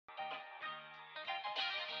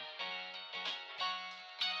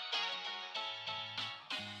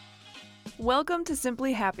Welcome to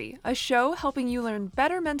Simply Happy, a show helping you learn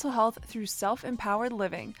better mental health through self-empowered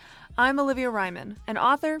living. I'm Olivia Ryman, an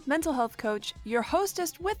author, mental health coach, your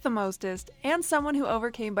hostess with the mostest, and someone who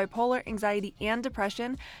overcame bipolar, anxiety, and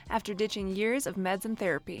depression after ditching years of meds and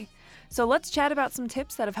therapy. So let's chat about some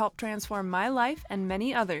tips that have helped transform my life and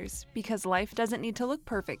many others, because life doesn't need to look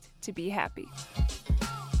perfect to be happy.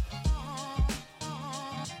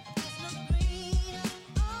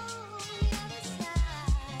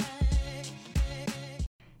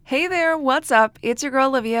 Hey there, what's up? It's your girl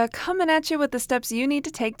Olivia coming at you with the steps you need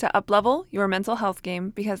to take to uplevel your mental health game,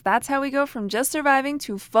 because that's how we go from just surviving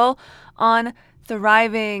to full on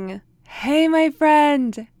thriving. Hey, my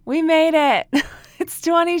friend, we made it. It's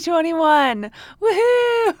 2021.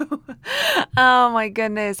 Woohoo! Oh my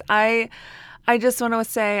goodness. I just want to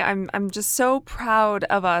say I'm just so proud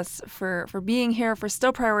of us for being here, for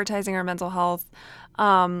still prioritizing our mental health.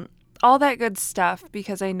 All that good stuff,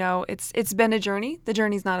 because I know it's been a journey. The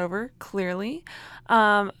journey's not over, clearly.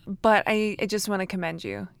 But I just want to commend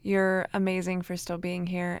you. You're amazing for still being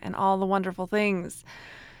here and all the wonderful things.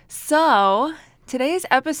 So today's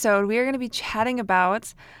episode, we are going to be chatting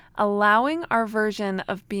about allowing our version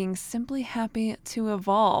of being simply happy to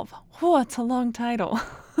evolve. Whoa, it's a long title.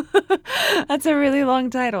 That's a really long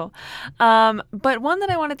title. But one that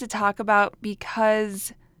I wanted to talk about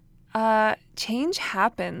because change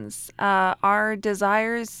happens. Our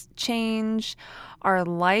desires change. Our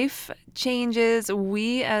life changes.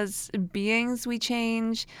 We as beings, we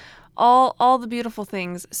change. All the beautiful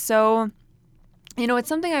things. So, it's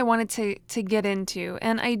something I wanted to get into.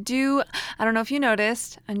 And I don't know if you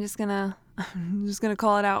noticed, I'm just gonna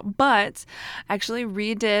call it out, but actually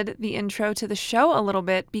redid the intro to the show a little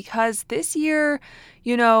bit, because this year,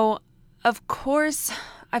 of course,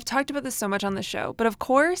 I've talked about this so much on the show, but of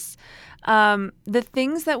course, the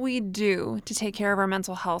things that we do to take care of our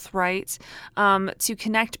mental health, right? To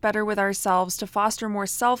connect better with ourselves, to foster more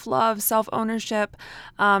self-love, self-ownership,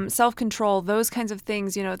 self-control, those kinds of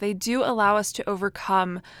things, they do allow us to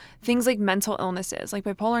overcome things like mental illnesses, like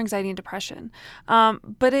bipolar anxiety and depression.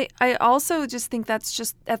 But I also just think that's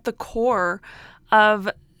just at the core of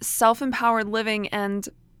self-empowered living, and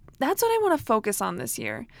that's what I want to focus on this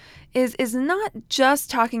year, is not just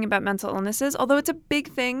talking about mental illnesses, although it's a big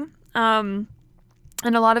thing. And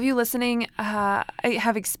a lot of you listening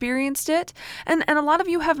have experienced it, and a lot of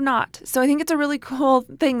you have not. So I think it's a really cool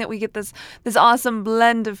thing that we get this awesome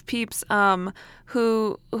blend of peeps who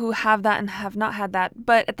have that and have not had that.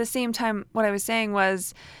 But at the same time, what I was saying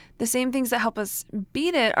was, the same things that help us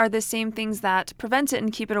beat it are the same things that prevent it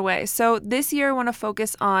and keep it away. So this year I want to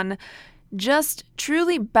focus on just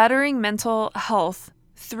truly bettering mental health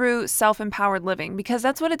through self-empowered living, because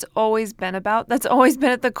that's what it's always been about. That's always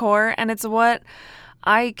been at the core, and it's what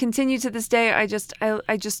I continue to this day. I just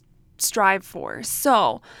strive for.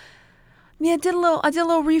 So, yeah, I did a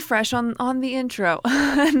little refresh on the intro,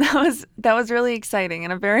 and that was really exciting,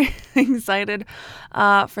 and I'm very excited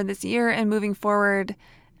for this year and moving forward.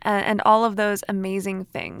 And all of those amazing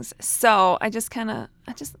things. So I just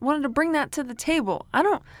wanted to bring that to the table.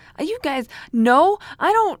 You guys know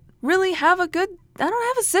I don't have a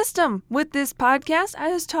system with this podcast. I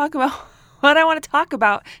just talk about what I want to talk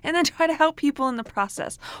about and then try to help people in the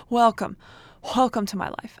process. Welcome to my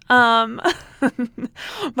life.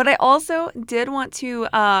 But I also did want to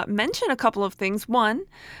mention a couple of things. One,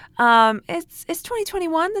 it's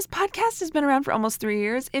 2021. This podcast has been around for almost 3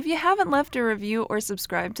 years. If you haven't left a review or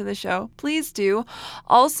subscribed to the show, please do.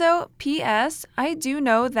 Also, P.S., I do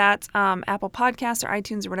know that Apple Podcasts or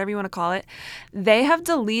iTunes or whatever you want to call it, they have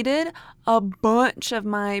deleted a bunch of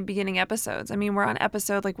my beginning episodes. I mean, we're on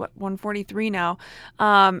episode 143 now.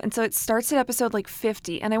 And so it starts at episode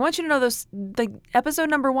 50. And I want you to know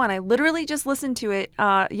episode number 1, I literally just listened to it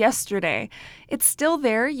yesterday. It's still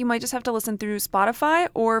there. You might just have to listen through Spotify,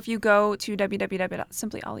 or if you go to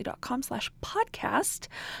www.simplyolly.com/podcast,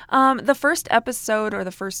 the first episode, or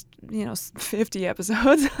the first 50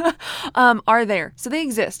 episodes are there. So they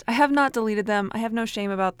exist. I have not deleted them. I have no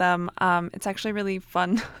shame about them. It's actually really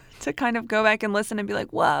fun to kind of go back and listen and be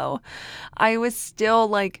like, whoa, I was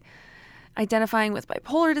still identifying with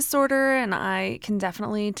bipolar disorder, and I can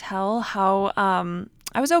definitely tell how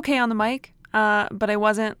I was okay on the mic, but I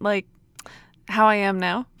wasn't how I am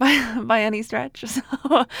now by any stretch.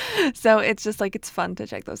 So it's just it's fun to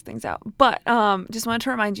check those things out. But just wanted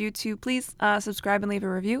to remind you to please subscribe and leave a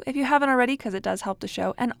review if you haven't already, because it does help the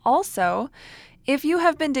show. And also, If you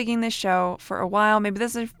have been digging this show for a while, maybe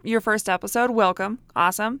this is your first episode, welcome.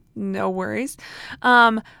 Awesome. No worries.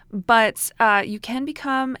 But you can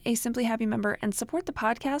become a Simply Happy member and support the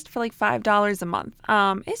podcast for like $5 a month.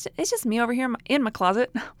 It's just me over here in my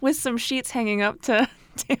closet with some sheets hanging up to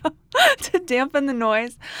dampen the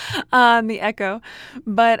noise, the echo.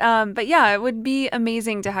 But yeah, it would be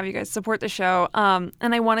amazing to have you guys support the show. And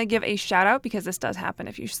I want to give a shout out, because this does happen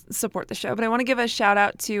if you support the show, but I want to give a shout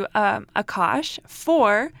out to Akash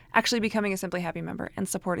for actually becoming a Simply Happy member and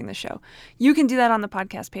supporting the show. You can do that on the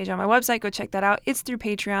podcast page on my website. Go check that out. It's through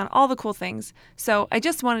Patreon, all the cool things. So I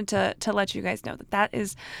just wanted to let you guys know that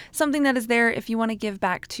is something that is there if you want to give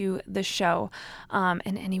back to the show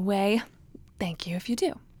in any way. Thank you if you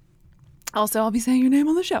do. Also, I'll be saying your name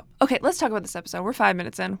on the show. Okay, let's talk about this episode. We're 5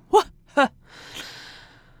 minutes in.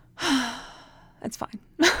 It's fine.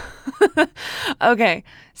 Okay,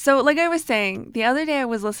 so like I was saying, the other day I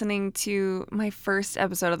was listening to my first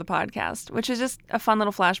episode of the podcast, which is just a fun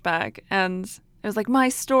little flashback, and it was like my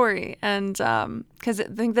story, and because I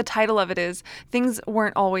think the title of it is Things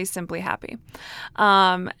Weren't Always Simply Happy.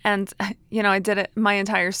 And, I did it, my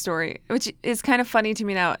entire story, which is kind of funny to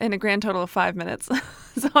me now in a grand total of 5 minutes.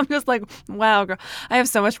 So I'm just like, wow, girl, I have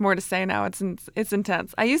so much more to say now. It's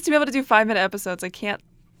intense. I used to be able to do 5-minute episodes. I can't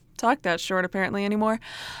talk that short apparently anymore.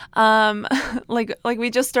 Like we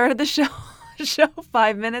just started the show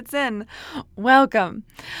 5 minutes in. Welcome.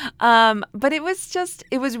 But it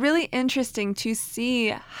was really interesting to see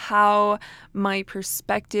how my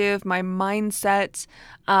perspective, my mindset,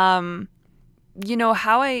 how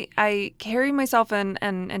I carry myself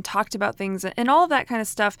and talked about things and all of that kind of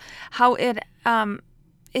stuff, how it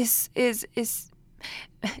is it is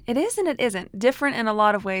and it isn't different in a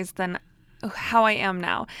lot of ways than how I am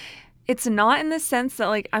now. It's not in the sense that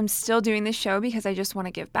like I'm still doing this show because I just want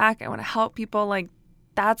to give back. I want to help people. Like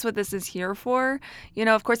that's what this is here for.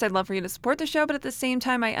 Of course I'd love for you to support the show, but at the same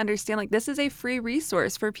time I understand like this is a free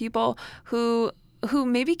resource for people who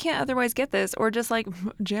maybe can't otherwise get this, or just like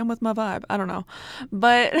jam with my vibe. I don't know.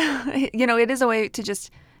 But it is a way to just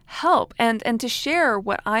help and to share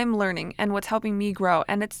what I'm learning and what's helping me grow.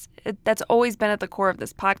 And that's always been at the core of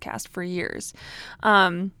this podcast for years.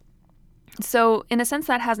 So in a sense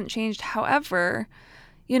that hasn't changed. However,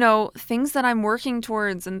 things that I'm working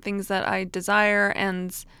towards and things that I desire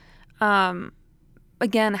and,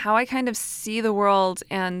 again, how I kind of see the world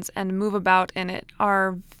and move about in it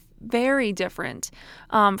are very different,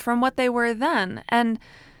 from what they were then. And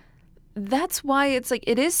that's why it's like,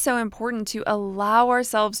 it is so important to allow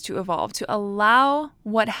ourselves to evolve, to allow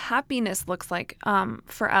what happiness looks like,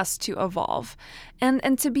 for us to evolve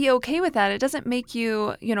and to be okay with that. It doesn't make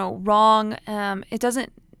you, wrong. It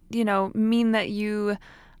doesn't, mean that you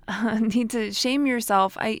need to shame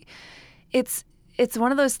yourself. It's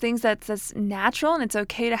one of those things that's natural and it's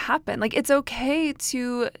okay to happen. Like it's okay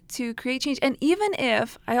to create change. And even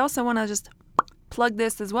if, I also want to just plug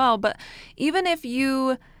this as well, but even if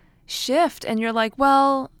you shift and you're like,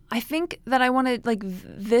 well, I think that I want to, like,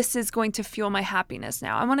 this is going to fuel my happiness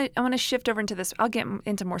now. I want to shift over into this. I'll get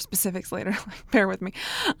into more specifics later. Bear with me.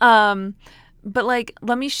 But like,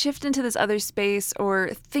 let me shift into this other space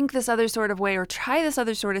or think this other sort of way or try this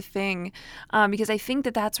other sort of thing, because I think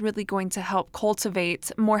that that's really going to help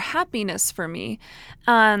cultivate more happiness for me.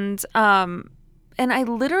 And I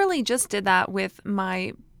literally just did that with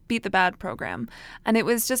my Beat the Bad program. And it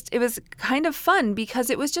was kind of fun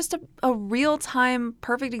because it was just a real-time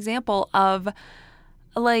perfect example of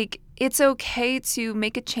like, it's okay to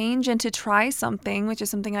make a change and to try something, which is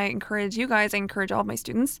something I encourage you guys. I encourage all of my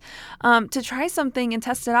students to try something and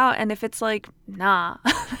test it out. And if it's like, nah,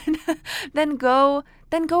 then go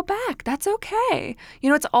back. That's okay.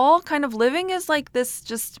 It's all kind of living is like this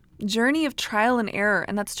just journey of trial and error,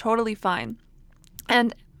 and that's totally fine.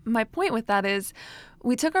 And my point with that is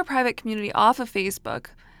we took our private community off of Facebook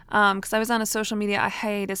because I was on a social media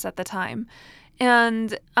hiatus at the time.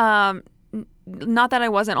 And not that I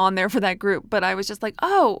wasn't on there for that group, but I was just like,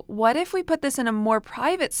 oh, what if we put this in a more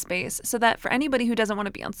private space so that for anybody who doesn't want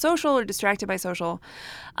to be on social or distracted by social,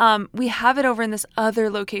 we have it over in this other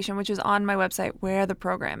location, which is on my website where the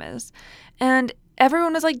program is. And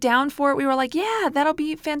everyone was like down for it. We were like, yeah, that'll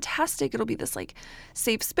be fantastic. It'll be this like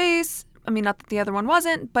safe space. I mean, not that the other one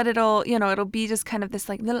wasn't, but it'll be just kind of this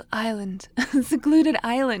like little island, secluded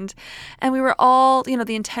island. And we were all,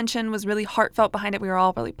 the intention was really heartfelt behind it. We were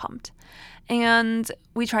all really pumped. And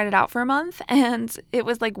we tried it out for a month, and it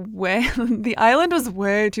was like the island was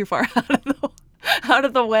way too far out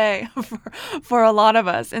of the way for a lot of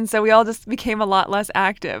us. And so we all just became a lot less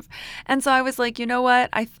active. And so I was like, you know what?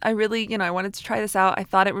 I really, I wanted to try this out. I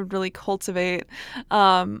thought it would really cultivate,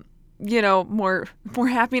 more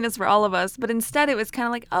happiness for all of us. But instead it was kind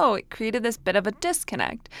of like, oh, it created this bit of a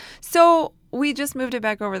disconnect. So we just moved it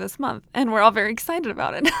back over this month, and we're all very excited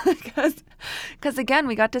about it because again,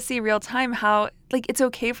 we got to see real time how like it's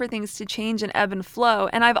okay for things to change and ebb and flow.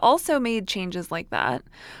 And I've also made changes like that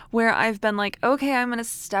where I've been like, okay, I'm going to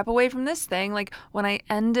step away from this thing. Like when I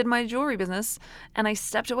ended my jewelry business and I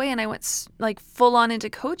stepped away and I went like full on into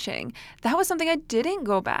coaching, that was something I didn't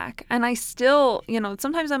go back. And I still,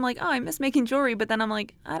 sometimes I'm like, oh, I miss making jewelry, but then I'm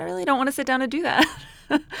like, I really don't want to sit down and do that.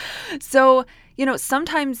 So,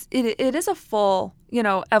 sometimes it is a full,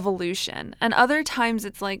 evolution. And other times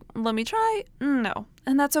it's like, let me try. No.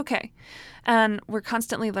 And that's okay. And we're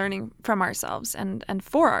constantly learning from ourselves and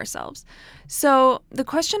for ourselves. So the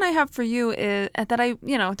question I have for you is that I,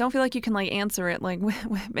 don't feel like you can like answer it like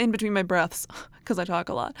in between my breaths because I talk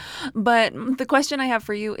a lot. But the question I have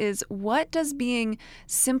for you is, what does being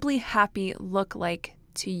simply happy look like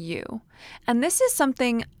to you? And this is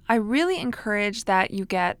something I really encourage that you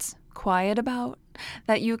get quiet about,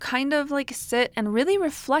 that you kind of like sit and really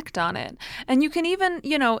reflect on it. And you can even,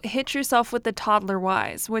 hit yourself with the toddler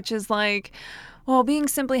whys, which is like, well, being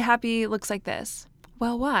simply happy looks like this.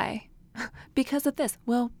 Well, why? Because of this.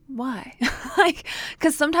 Well, why?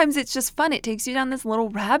 Because sometimes it's just fun. It takes you down this little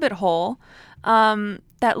rabbit hole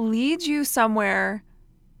that leads you somewhere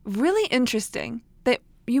really interesting, that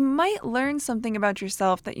you might learn something about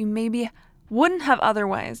yourself that you maybe wouldn't have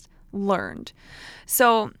otherwise learned.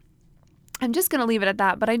 So I'm just going to leave it at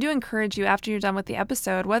that, but I do encourage you after you're done with the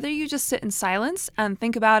episode, whether you just sit in silence and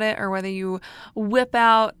think about it, or whether you whip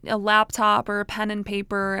out a laptop or a pen and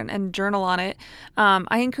paper and journal on it,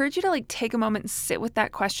 I encourage you to like take a moment and sit with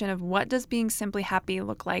that question of, what does being simply happy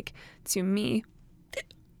look like to me?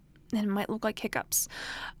 And it might look like hiccups.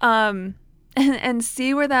 And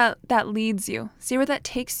see where that leads you. See where that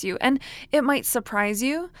takes you. And it might surprise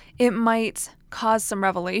you. It might cause some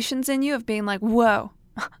revelations in you of being like, whoa,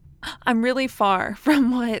 I'm really far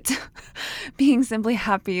from what being simply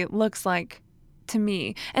happy looks like to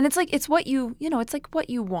me. And it's like, it's what it's like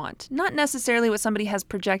what you want, not necessarily what somebody has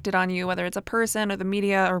projected on you, whether it's a person or the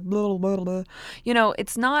media or blah, blah, blah.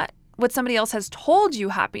 It's not what somebody else has told you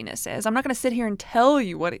happiness is. I'm not going to sit here and tell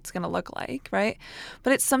you what it's going to look like, right?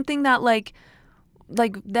 But it's something that like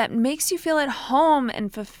that makes you feel at home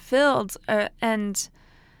and fulfilled and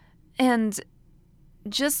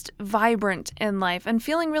just vibrant in life and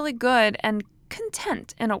feeling really good and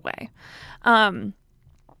content in a way.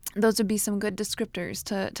 Those would be some good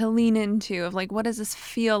descriptors to lean into of like, what does this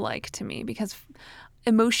feel like to me? Because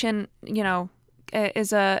emotion,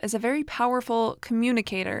 is a very powerful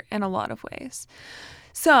communicator in a lot of ways.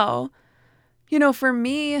 So, for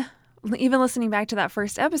me, even listening back to that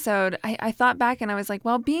first episode, I thought back and I was like,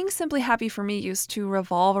 well, being simply happy for me used to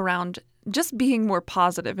revolve around just being more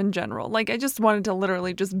positive in general. Like I just wanted to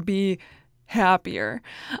literally just be happier.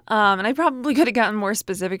 And I probably could have gotten more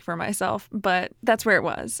specific for myself, but that's where it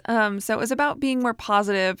was. So it was about being more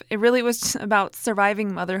positive. It really was about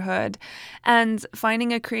surviving motherhood and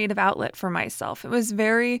finding a creative outlet for myself. It was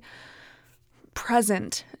very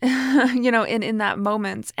present, in that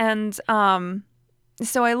moment. And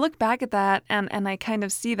so I look back at that and I kind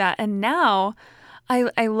of see that. And now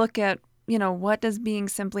I look at, what does being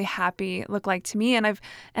simply happy look like to me? And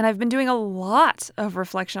I've been doing a lot of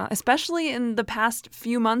reflection, especially in the past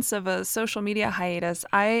few months of a social media hiatus.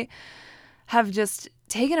 I have just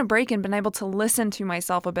taken a break and been able to listen to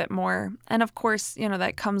myself a bit more. And of course,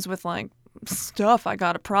 that comes with like stuff I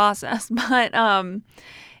got to process. But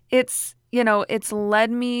it's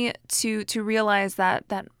led me to realize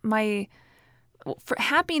that my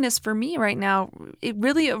happiness for me right now, it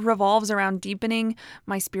really revolves around deepening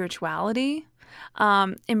my spirituality,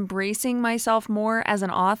 embracing myself more as an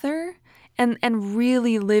author, and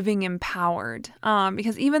really living empowered.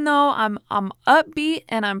 Because even though I'm upbeat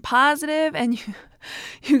and I'm positive, and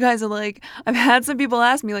you guys are like, I've had some people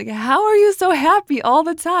ask me like, how are you so happy all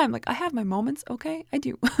the time? Like, I have my moments, okay, I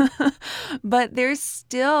do, but there's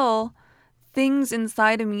still things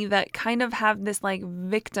inside of me that kind of have this like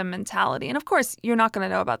victim mentality. And of course, you're not going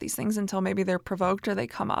to know about these things until maybe they're provoked or they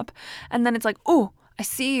come up. And then it's like, oh, I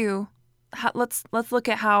see you. Let's look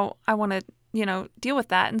at how I want to, deal with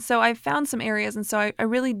that. And so I found some areas. And so I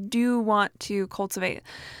really do want to cultivate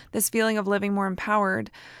this feeling of living more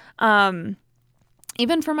empowered, even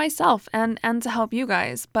for myself and to help you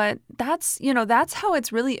guys. But that's how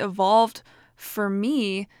it's really evolved for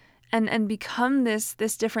me and become this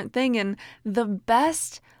different thing. And the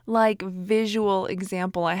best like visual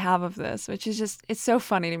example I have of this, which is just, it's so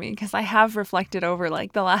funny to me because I have reflected over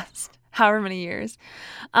like the last however many years.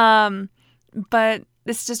 But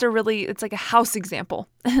it's just it's like a house example.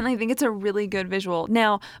 And I think it's a really good visual.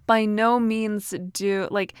 Now, by no means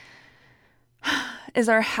is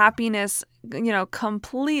our happiness,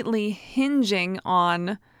 completely hinging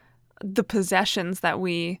on the possessions that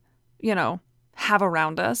we, have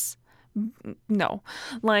around us. No,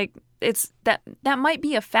 like it's that might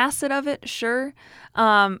be a facet of it, sure.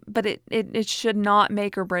 But it should not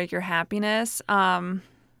make or break your happiness.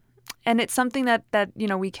 And it's something that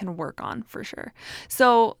we can work on for sure.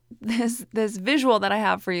 So this visual that I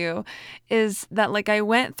have for you is that like I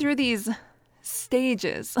went through these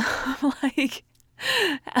stages like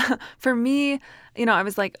for me, I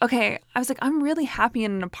was like, okay, I'm really happy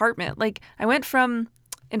in an apartment. Like I went from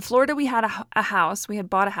in Florida, we had a house, we had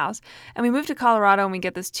bought a house, and we moved to Colorado and we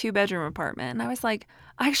get this 2-bedroom apartment. And I was like,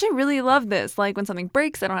 I actually really love this. Like when something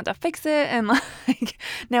breaks, I don't have to fix it. And like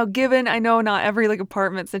now given, I know not every like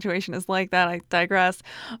apartment situation is like that. I digress.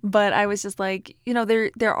 But I was just like,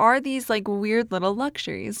 there are these like weird little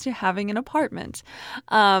luxuries to having an apartment.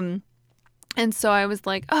 And so I was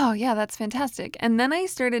like, oh yeah, that's fantastic. And then I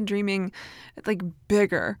started dreaming like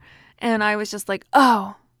bigger. And I was just like,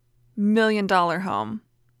 oh, $1 million home.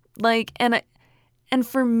 Like, and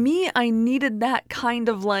for me, I needed that kind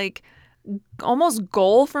of like almost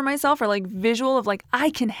goal for myself or like visual of like, I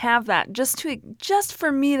can have that just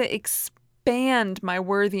for me to expand my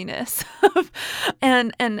worthiness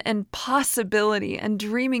and possibility and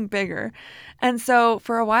dreaming bigger. And so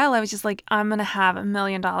for a while I was just like, I'm going to have $1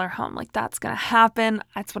 million home. Like that's going to happen.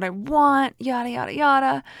 That's what I want, yada, yada,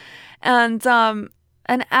 yada. And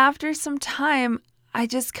after some time, I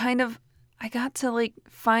just I got to like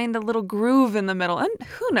find a little groove in the middle, and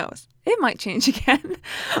who knows, it might change again.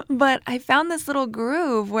 But I found this little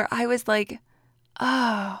groove where I was like,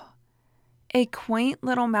 oh, a quaint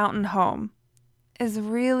little mountain home is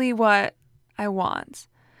really what I want.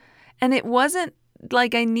 And it wasn't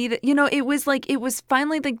like I needed, it was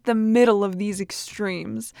finally like the middle of these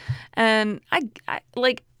extremes. And I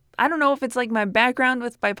don't know if it's like my background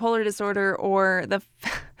with bipolar disorder or the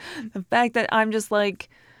fact that I'm just like,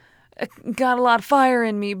 got a lot of fire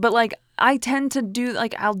in me, but like I tend to do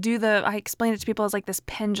like I explain it to people as like this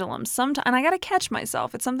pendulum sometimes, and I gotta catch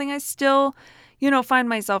myself. It's something I still find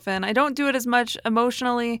myself in. I don't do it as much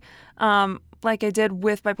emotionally like I did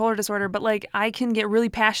with bipolar disorder, but like I can get really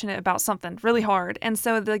passionate about something really hard, and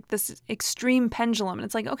so like this extreme pendulum, and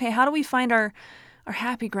it's like, okay, how do we find our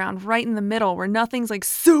happy ground right in the middle where nothing's like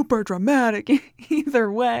super dramatic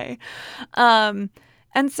either way. And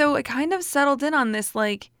so I kind of settled in on this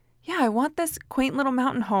like, yeah, I want this quaint little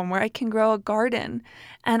mountain home where I can grow a garden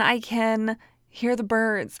and I can hear the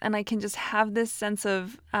birds and I can just have this sense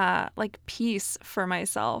of like peace for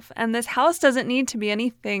myself. And this house doesn't need to be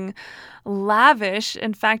anything lavish.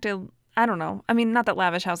 In fact, I don't know. I mean, not that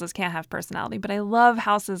lavish houses can't have personality, but I love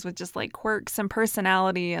houses with just like quirks and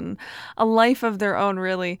personality and a life of their own,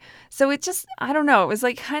 really. So it just, I don't know. It was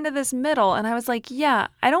like kind of this middle. And I was like, yeah,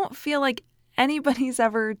 I don't feel like anybody's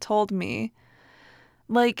ever told me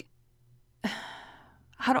like,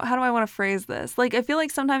 how do I want to phrase this? Like, I feel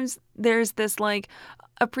like sometimes there's this like,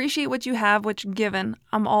 appreciate what you have, which given,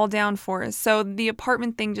 I'm all down for. So the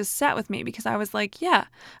apartment thing just sat with me because I was like, yeah,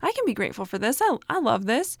 I can be grateful for this. I love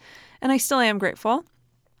this. And I still am grateful.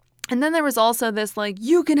 And then there was also this like,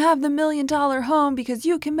 you can have the $1 million home because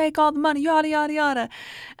you can make all the money, yada, yada, yada.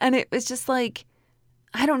 And it was just like,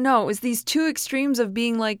 I don't know. It was these two extremes of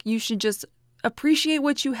being like, you should just appreciate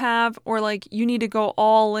what you have, or like you need to go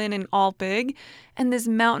all in and all big. And this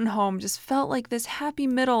mountain home just felt like this happy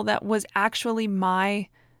middle that was actually my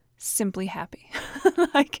simply happy.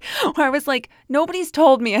 Like where I was like, nobody's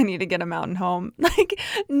told me I need to get a mountain home. Like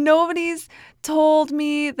nobody's told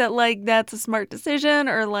me that like that's a smart decision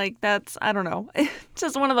or like that's, I don't know,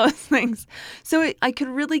 just one of those things. So I could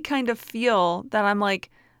really kind of feel that I'm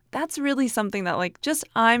like, that's really something that like just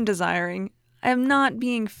I'm desiring. I'm not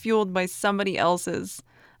being fueled by somebody else's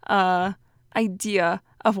idea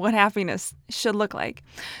of what happiness should look like.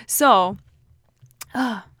 So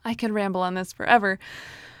I could ramble on this forever.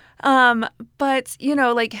 But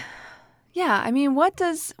like, yeah, I mean, what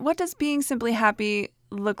does being simply happy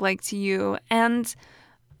look like to you? And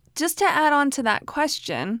just to add on to that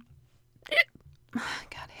question, I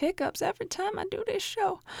got hiccups every time I do this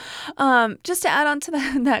show. Just to add on to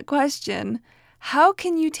that question, how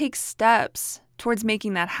can you take steps towards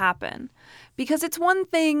making that happen? Because it's one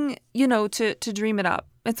thing, to dream it up.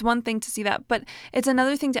 It's one thing to see that, but it's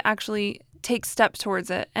another thing to actually take steps towards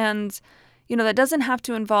it. And, that doesn't have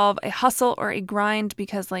to involve a hustle or a grind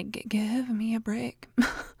because like, give me a break.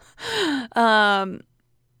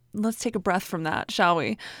 let's take a breath from that, shall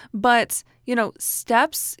we? But,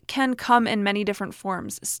 steps can come in many different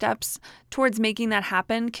forms. Steps towards making that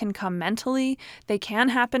happen can come mentally, they can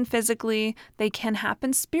happen physically, they can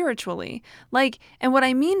happen spiritually. And what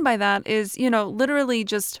I mean by that is, literally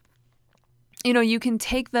just, you can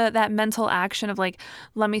take that mental action of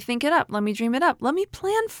let me think it up, let me dream it up, let me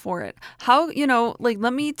plan for it. How,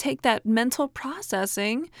 let me take that mental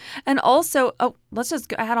processing and also, let's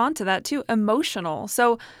just add on to that too, emotional.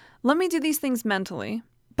 So let me do these things mentally,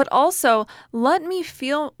 but also let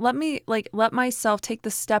myself take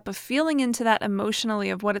the step of feeling into that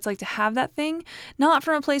emotionally of what it's like to have that thing, not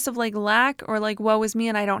from a place of lack or woe is me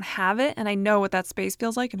and I don't have it. And I know what that space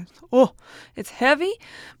feels like. And it's heavy,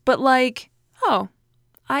 but oh,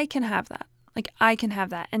 I can have that. I can have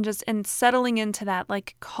that. And settling into that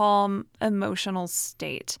calm emotional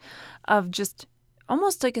state of just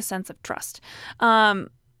almost a sense of trust.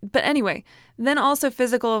 But anyway, then also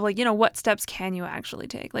physical of what steps can you actually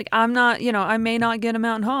take? I'm not, I may not get a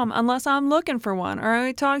mountain home unless I'm looking for one, or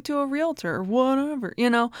I talk to a realtor or whatever,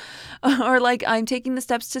 or I'm taking the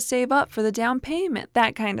steps to save up for the down payment,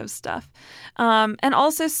 that kind of stuff. And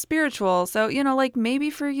also spiritual. So, maybe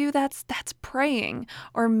for you, that's praying,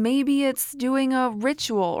 or maybe it's doing a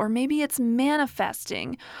ritual, or maybe it's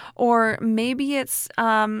manifesting, or maybe it's,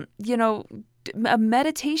 a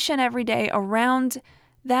meditation every day around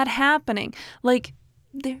that happening.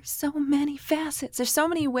 There's so many facets. There's so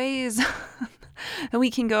many ways that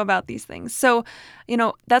we can go about these things. So,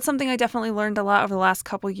 that's something I definitely learned a lot over the last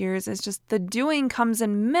couple years is just the doing comes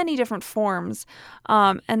in many different forms.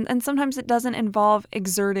 And sometimes it doesn't involve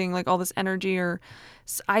exerting all this energy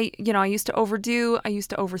I used to overdo, I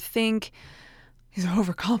used to overthink. He's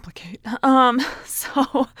overcomplicate.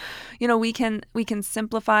 So, we can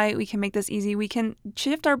simplify, we can make this easy. We can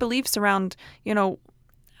shift our beliefs around,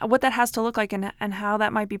 what that has to look like and how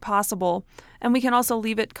that might be possible. And we can also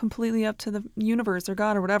leave it completely up to the universe or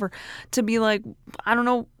God or whatever to be I don't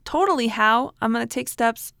know totally how. I'm going to take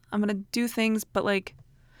steps. I'm going to do things, but I'm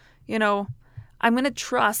going to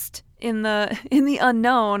trust in the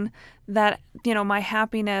unknown that, my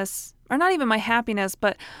happiness, or not even my happiness,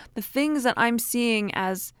 but the things that I'm seeing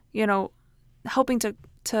as, helping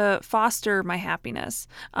to foster my happiness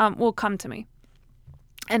will come to me.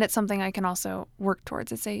 And it's something I can also work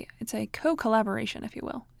towards. It's a co-collaboration, if you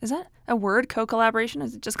will. Is that a word, co-collaboration?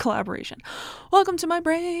 Is it just collaboration? Welcome to my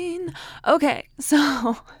brain. Okay,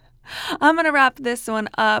 so I'm going to wrap this one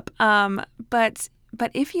up. But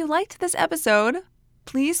if you liked this episode,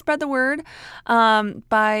 please spread the word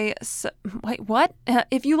wait, what?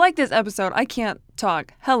 If you like this episode, I can't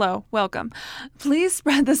talk. Hello, welcome. Please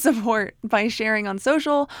spread the support by sharing on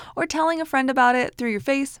social or telling a friend about it through your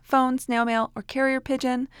face, phone, snail mail, or carrier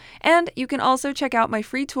pigeon. And you can also check out my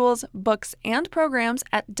free tools, books, and programs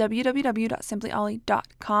at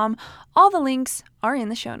www.simplyolly.com. All the links are in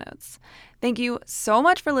the show notes. Thank you so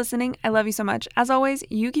much for listening. I love you so much. As always,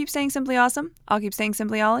 you keep staying simply awesome. I'll keep staying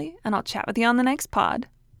simply Ollie, and I'll chat with you on the next pod.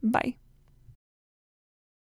 Bye.